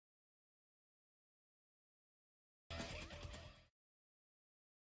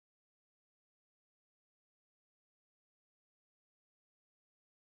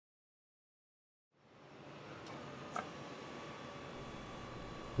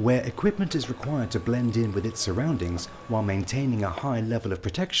Where equipment is required to blend in with its surroundings while maintaining a high level of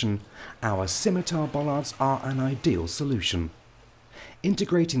protection, our scimitar bollards are an ideal solution.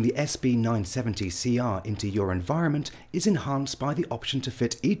 Integrating the SB970CR into your environment is enhanced by the option to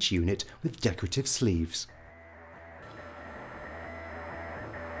fit each unit with decorative sleeves.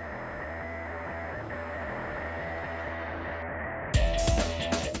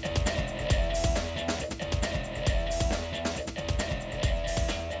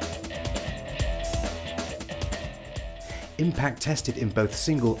 Impact tested in both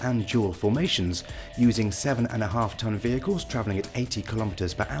single and dual formations, using 7.5-ton vehicles travelling at 80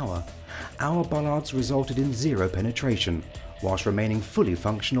 km/h, our bollards resulted in zero penetration, whilst remaining fully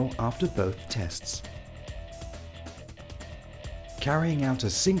functional after both tests. Carrying out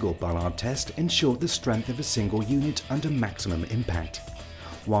a single bollard test ensured the strength of a single unit under maximum impact,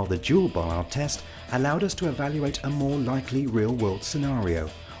 while the dual bollard test allowed us to evaluate a more likely real-world scenario,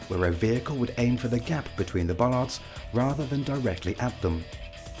 where a vehicle would aim for the gap between the bollards rather than directly at them.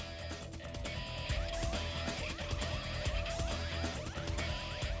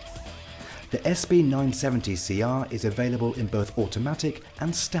 The SB970CR is available in both automatic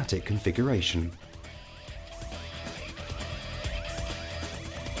and static configuration.